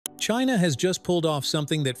China has just pulled off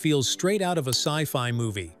something that feels straight out of a sci-fi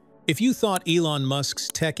movie. If you thought Elon Musk's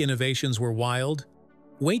tech innovations were wild,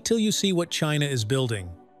 wait till you see what China is building.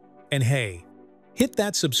 And hey, hit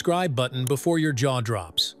that subscribe button before your jaw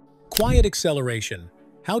drops. Quiet acceleration: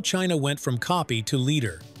 how China went from copy to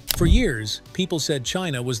leader. For years, people said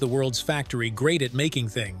China was the world's factory, great at making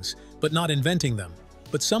things, but not inventing them.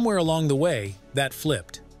 But somewhere along the way, that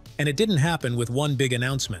flipped. And it didn't happen with one big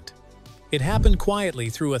announcement. It happened quietly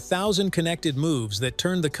through 1,000 connected moves that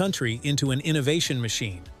turned the country into an innovation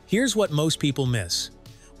machine. Here's what most people miss.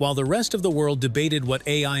 While the rest of the world debated what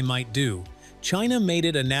AI might do, China made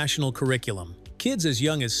it a national curriculum. Kids as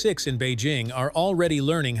young as 6 in Beijing are already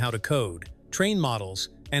learning how to code, train models,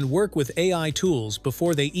 and work with AI tools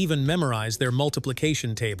before they even memorize their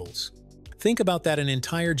multiplication tables. Think about that: an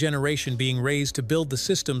entire generation being raised to build the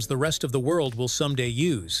systems the rest of the world will someday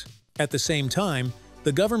use. At the same time,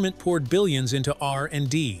 the government poured billions into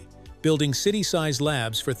R&D, building city-sized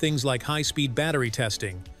labs for things like high-speed battery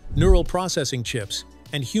testing, neural processing chips,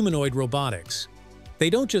 and humanoid robotics. They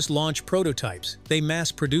don't just launch prototypes, they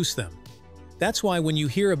mass-produce them. That's why when you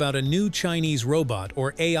hear about a new Chinese robot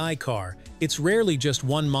or AI car, it's rarely just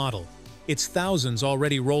one model. It's thousands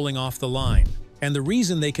already rolling off the line. And the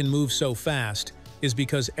reason they can move so fast is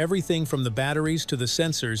because everything from the batteries to the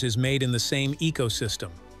sensors is made in the same ecosystem.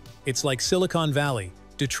 It's like Silicon Valley,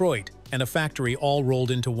 Detroit, and a factory all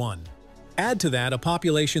rolled into one. Add to that a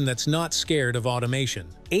population that's not scared of automation.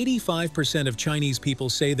 85% of Chinese people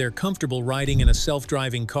say they're comfortable riding in a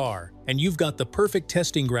self-driving car, and you've got the perfect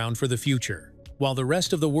testing ground for the future. While the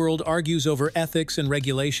rest of the world argues over ethics and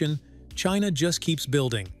regulation, China just keeps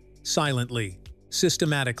building, silently,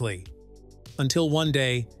 systematically. Until one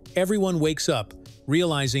day, everyone wakes up,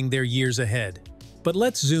 realizing they're years ahead. But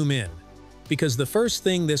let's zoom in, because the first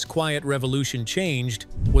thing this quiet revolution changed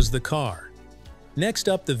was the car. Next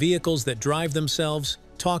up, the vehicles that drive themselves,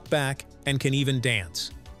 talk back, and can even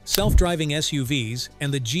dance. Self-driving SUVs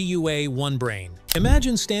and the GUA One Brain.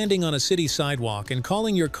 Imagine standing on a city sidewalk and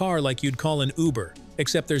calling your car like you'd call an Uber,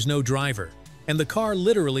 except there's no driver, and the car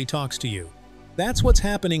literally talks to you. That's what's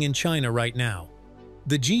happening in China right now.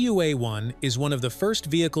 The GUA One is one of the first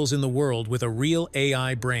vehicles in the world with a real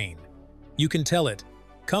AI brain. You can tell it,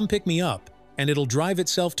 "Come pick me up," and it'll drive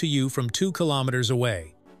itself to you from 2 kilometers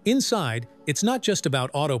away. Inside, it's not just about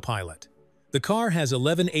autopilot. The car has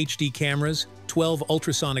 11 HD cameras, 12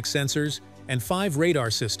 ultrasonic sensors, and 5 radar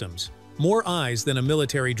systems, more eyes than a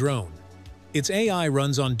military drone. Its AI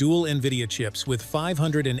runs on dual NVIDIA chips with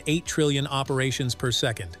 508 trillion operations per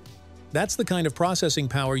second. That's the kind of processing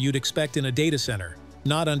power you'd expect in a data center,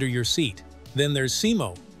 not under your seat. Then there's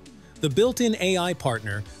Simo, the built-in AI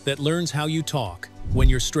partner that learns how you talk, when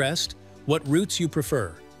you're stressed, what routes you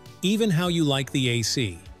prefer, even how you like the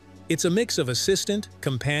AC. It's a mix of assistant,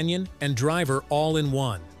 companion, and driver all in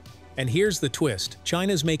one. And here's the twist: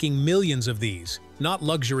 China's making millions of these, not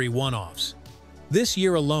luxury one-offs. This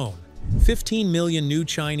year alone, 15 million new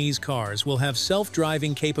Chinese cars will have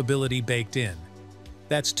self-driving capability baked in.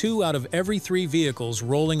 That's 2 out of every 3 vehicles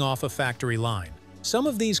rolling off a factory line. Some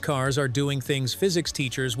of these cars are doing things physics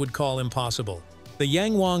teachers would call impossible. The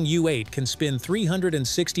Yangwang U8 can spin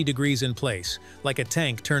 360 degrees in place, like a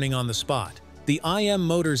tank turning on the spot. The IM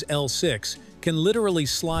Motors L6 can literally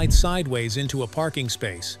slide sideways into a parking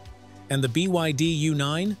space. And the BYD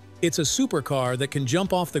U9? It's a supercar that can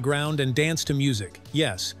jump off the ground and dance to music.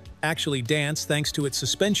 Yes, actually dance thanks to its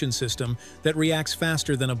suspension system that reacts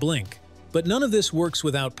faster than a blink. But none of this works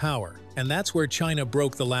without power, and that's where China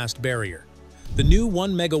broke the last barrier. The new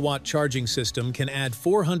 1 megawatt charging system can add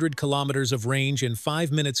 400 kilometers of range in 5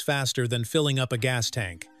 minutes faster than filling up a gas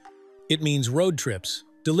tank. It means road trips,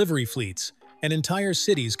 delivery fleets, and entire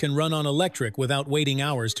cities can run on electric without waiting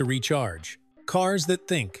hours to recharge. Cars that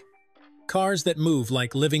think. Cars that move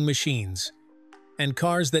like living machines. And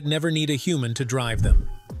cars that never need a human to drive them.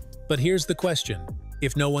 But here's the question: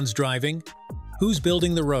 if no one's driving, who's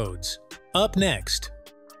building the roads? Up next,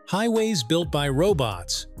 highways built by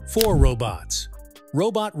robots, for robots.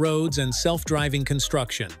 Robot roads and self-driving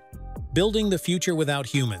construction. Building the future without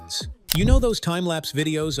humans. You know those time-lapse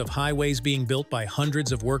videos of highways being built by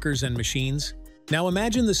hundreds of workers and machines? Now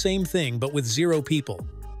imagine the same thing but with 0 people.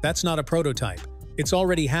 That's not a prototype. It's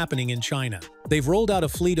already happening in China. They've rolled out a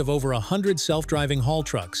fleet of over 100 self-driving haul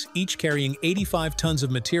trucks, each carrying 85 tons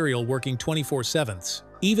of material working 24/7,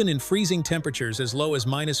 even in freezing temperatures as low as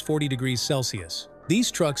 -40 degrees Celsius.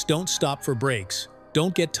 These trucks don't stop for breaks,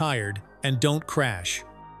 don't get tired, and don't crash.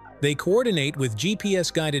 They coordinate with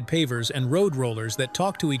GPS-guided pavers and road rollers that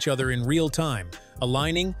talk to each other in real time,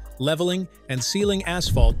 aligning, leveling, and sealing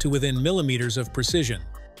asphalt to within millimeters of precision.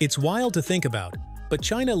 It's wild to think about, But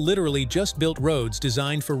China literally just built roads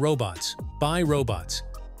designed for robots, by robots.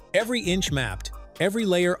 Every inch mapped, every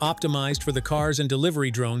layer optimized for the cars and delivery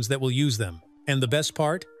drones that will use them. And the best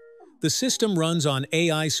part? The system runs on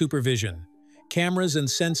AI supervision. Cameras and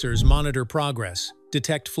sensors monitor progress,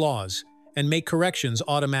 detect flaws, and make corrections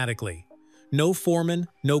automatically. No foreman,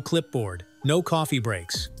 no clipboard, no coffee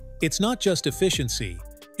breaks. It's not just efficiency,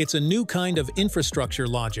 it's a new kind of infrastructure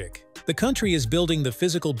logic. The country is building the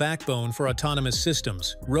physical backbone for autonomous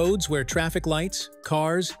systems, roads where traffic lights,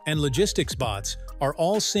 cars, and logistics bots are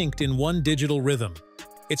all synced in one digital rhythm.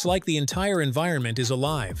 It's like the entire environment is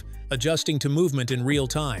alive, adjusting to movement in real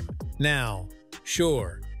time. Now,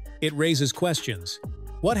 sure, it raises questions.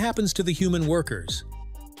 What happens to the human workers?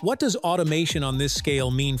 What does automation on this scale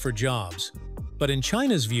mean for jobs? But in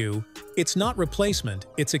China's view, it's not replacement,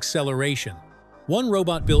 it's acceleration. One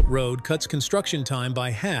robot-built road cuts construction time by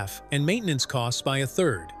half and maintenance costs by a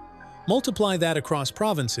third. Multiply that across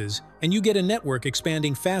provinces, and you get a network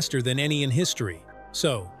expanding faster than any in history.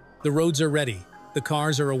 So, the roads are ready, the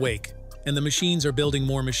cars are awake, and the machines are building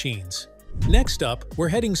more machines. Next up, we're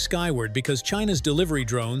heading skyward because China's delivery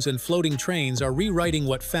drones and floating trains are rewriting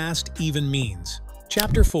what fast even means.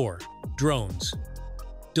 Chapter 4. Drones.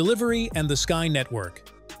 Delivery and the Sky Network.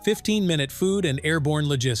 15-minute food and airborne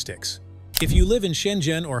logistics. If you live in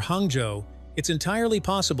Shenzhen or Hangzhou, it's entirely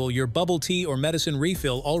possible your bubble tea or medicine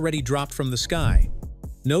refill already dropped from the sky.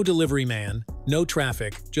 No delivery man, no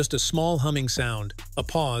traffic, just a small humming sound, a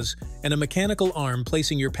pause, and a mechanical arm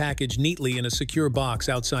placing your package neatly in a secure box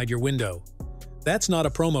outside your window. That's not a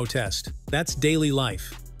promo test, that's daily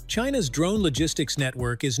life. China's drone logistics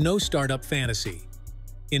network is no startup fantasy.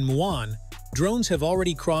 In Wuhan, drones have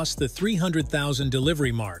already crossed the 300,000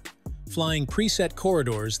 delivery mark, flying preset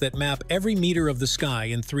corridors that map every meter of the sky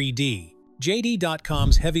in 3D.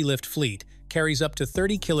 JD.com's heavy lift fleet carries up to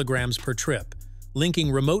 30 kilograms per trip,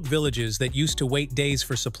 linking remote villages that used to wait days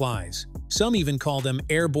for supplies. Some even call them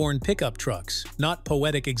airborne pickup trucks, not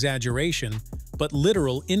poetic exaggeration, but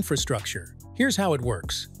literal infrastructure. Here's how it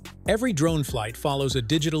works. Every drone flight follows a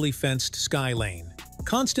digitally fenced sky lane,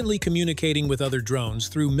 constantly communicating with other drones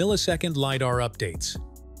through millisecond LiDAR updates.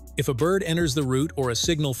 If a bird enters the route or a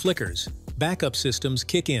signal flickers, backup systems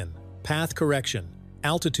kick in, path correction,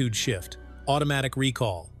 altitude shift, automatic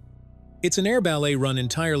recall. It's an air ballet run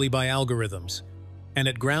entirely by algorithms. And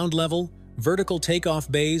at ground level, vertical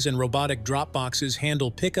takeoff bays and robotic drop boxes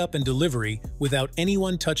handle pickup and delivery without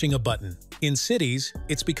anyone touching a button. In cities,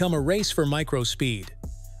 it's become a race for micro speed.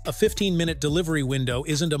 A 15-minute delivery window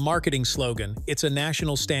isn't a marketing slogan, it's a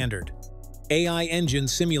national standard. AI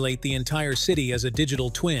engines simulate the entire city as a digital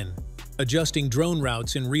twin, adjusting drone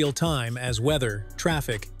routes in real time as weather,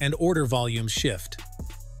 traffic, and order volumes shift.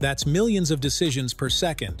 That's millions of decisions per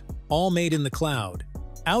second, all made in the cloud.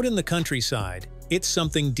 Out in the countryside, it's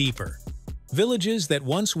something deeper. Villages that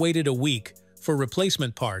once waited a week for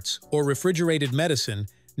replacement parts or refrigerated medicine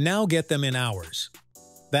now get them in hours.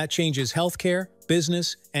 That changes healthcare,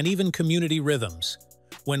 business, and even community rhythms.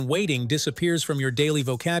 When waiting disappears from your daily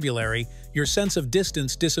vocabulary, your sense of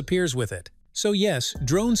distance disappears with it. So yes,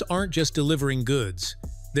 drones aren't just delivering goods,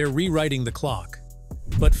 they're rewriting the clock.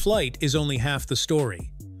 But flight is only half the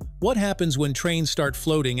story. What happens when trains start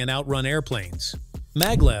floating and outrun airplanes?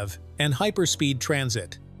 Maglev and hyperspeed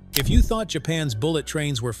transit. If you thought Japan's bullet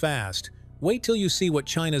trains were fast, wait till you see what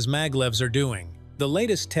China's maglevs are doing. The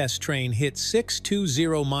latest test train hit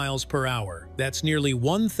 620 miles per hour. That's nearly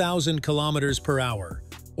 1,000 kilometers per hour,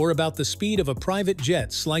 or about the speed of a private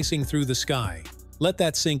jet slicing through the sky. Let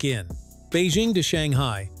that sink in. Beijing to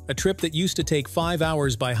Shanghai, a trip that used to take 5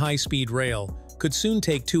 hours by high-speed rail, could soon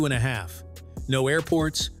take 2.5. No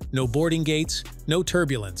airports, no boarding gates, no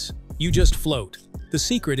turbulence. You just float. The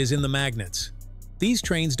secret is in the magnets. These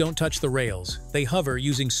trains don't touch the rails. They hover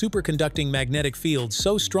using superconducting magnetic fields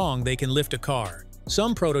so strong they can lift a car.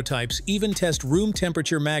 Some prototypes even test room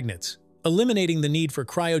temperature magnets, eliminating the need for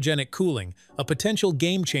cryogenic cooling, a potential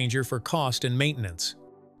game-changer for cost and maintenance.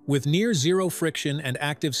 With near-zero friction and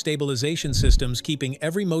active stabilization systems keeping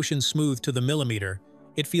every motion smooth to the millimeter,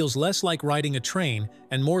 it feels less like riding a train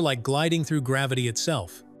and more like gliding through gravity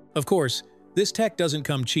itself. Of course, this tech doesn't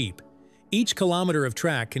come cheap. Each kilometer of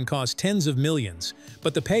track can cost tens of millions,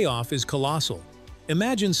 but the payoff is colossal.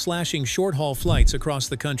 Imagine slashing short-haul flights across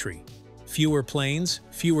the country. Fewer planes,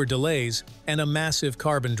 fewer delays, and a massive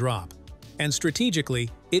carbon drop. And strategically,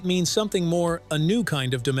 it means something more, a new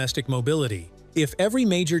kind of domestic mobility. If every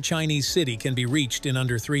major Chinese city can be reached in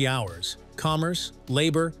under 3 hours, commerce,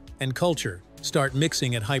 labor, and culture start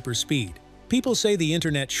mixing at hyperspeed. People say the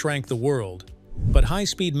internet shrank the world, but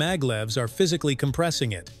high-speed maglevs are physically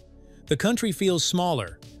compressing it. The country feels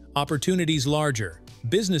smaller, opportunities larger.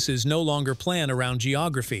 Businesses no longer plan around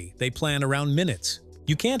geography, they plan around minutes.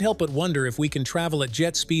 You can't help but wonder if we can travel at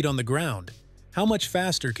jet speed on the ground. How much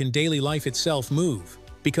faster can daily life itself move?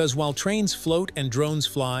 Because while trains float and drones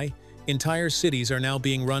fly, entire cities are now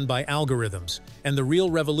being run by algorithms, and the real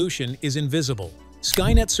revolution is invisible.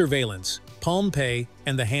 Skynet surveillance, Palm Pay,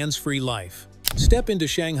 and the hands-free life. Step into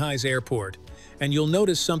Shanghai's airport, and you'll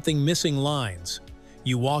notice something missing lines.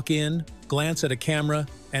 You walk in, glance at a camera,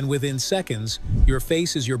 and within seconds, your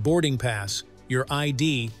face is your boarding pass, your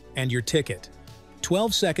ID, and your ticket.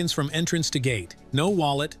 12 seconds from entrance to gate. No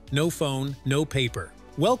wallet, no phone, no paper.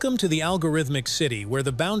 Welcome to the algorithmic city where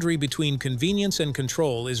the boundary between convenience and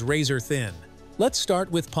control is razor thin. Let's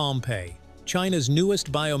start with Palm Pay, China's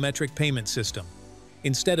newest biometric payment system.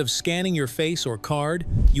 Instead of scanning your face or card,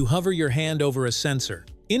 you hover your hand over a sensor.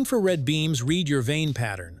 Infrared beams read your vein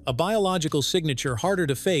pattern, a biological signature harder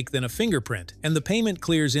to fake than a fingerprint, and the payment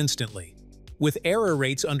clears instantly. With error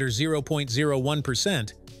rates under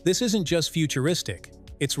 0.01%, this isn't just futuristic,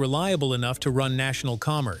 it's reliable enough to run national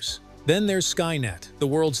commerce. Then there's Skynet, the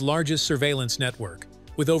world's largest surveillance network,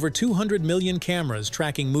 with over 200 million cameras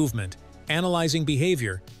tracking movement, analyzing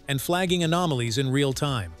behavior, and flagging anomalies in real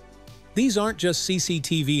time. These aren't just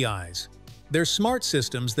CCTV eyes. They're smart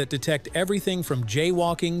systems that detect everything from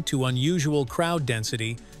jaywalking to unusual crowd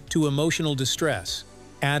density to emotional distress.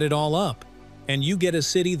 Add it all up, and you get a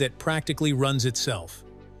city that practically runs itself.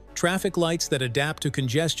 Traffic lights that adapt to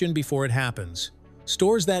congestion before it happens.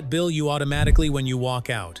 Stores that bill you automatically when you walk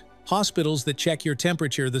out. Hospitals that check your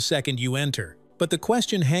temperature the second you enter. But the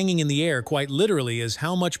question hanging in the air quite literally is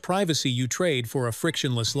how much privacy you trade for a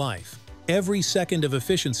frictionless life. Every second of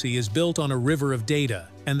efficiency is built on a river of data,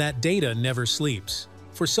 and that data never sleeps.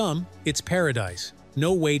 For some, it's paradise.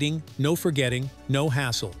 No waiting, no forgetting, no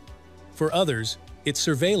hassle. For others, it's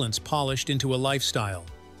surveillance polished into a lifestyle.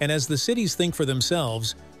 And as the cities think for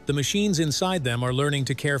themselves, the machines inside them are learning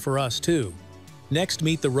to care for us too. Next,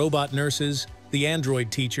 meet the robot nurses, the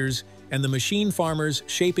android teachers, and the machine farmers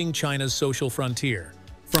shaping China's social frontier.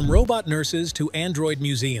 From robot nurses to android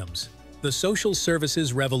museums, the social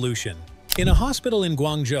services revolution. In a hospital in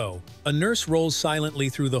Guangzhou, a nurse rolls silently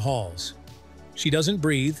through the halls. She doesn't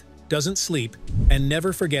breathe, doesn't sleep, and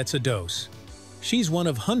never forgets a dose. She's one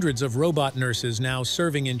of hundreds of robot nurses now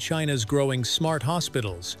serving in China's growing smart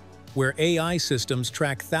hospitals, where AI systems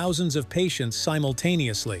track thousands of patients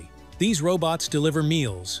simultaneously. These robots deliver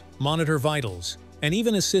meals, monitor vitals, and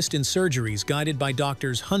even assist in surgeries guided by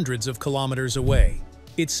doctors hundreds of kilometers away.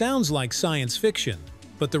 It sounds like science fiction,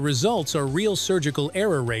 but the results are real. Surgical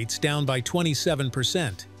error rates down by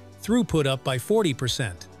 27%, throughput up by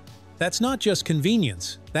 40%. That's not just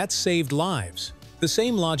convenience, that's saved lives. The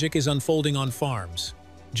same logic is unfolding on farms.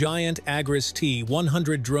 Giant Agris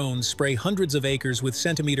T-100 drones spray hundreds of acres with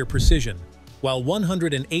centimeter precision, while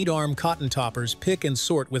 108-arm cotton toppers pick and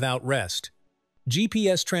sort without rest.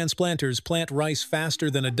 GPS transplanters plant rice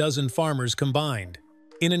faster than a dozen farmers combined.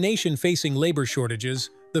 In a nation facing labor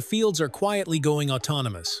shortages, the fields are quietly going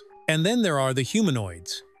autonomous. And then there are the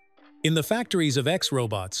humanoids. In the factories of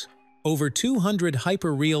X-robots, over 200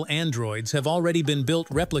 hyper-real androids have already been built,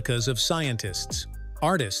 replicas of scientists,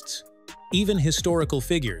 artists, even historical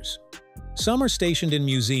figures. Some are stationed in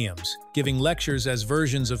museums, giving lectures as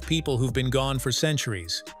versions of people who've been gone for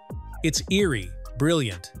centuries. It's eerie,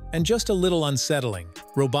 brilliant, and just a little unsettling.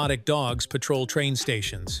 Robotic dogs patrol train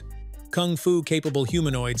stations. Kung Fu-capable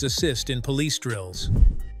humanoids assist in police drills.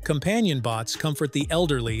 Companion bots comfort the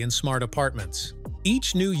elderly in smart apartments.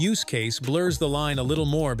 Each new use case blurs the line a little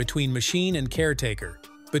more between machine and caretaker,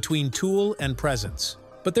 between tool and presence.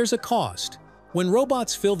 But there's a cost. When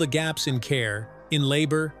robots fill the gaps in care, in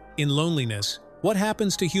labor, in loneliness, what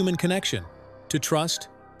happens to human connection? To trust?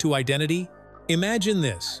 To identity? Imagine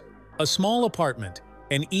this: a small apartment,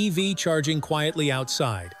 an EV charging quietly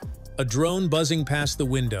outside, a drone buzzing past the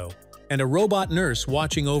window, and a robot nurse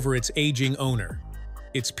watching over its aging owner.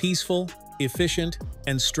 It's peaceful, efficient,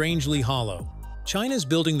 and strangely hollow. China's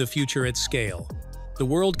building the future at scale. The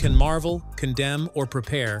world can marvel, condemn, or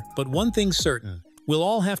prepare, but one thing's certain: we'll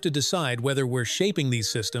all have to decide whether we're shaping these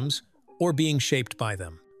systems or being shaped by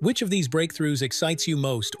them. Which of these breakthroughs excites you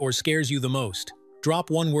most or scares you the most? Drop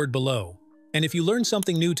one word below. And if you learned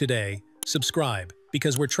something new today, subscribe,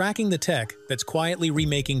 because we're tracking the tech that's quietly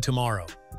remaking tomorrow.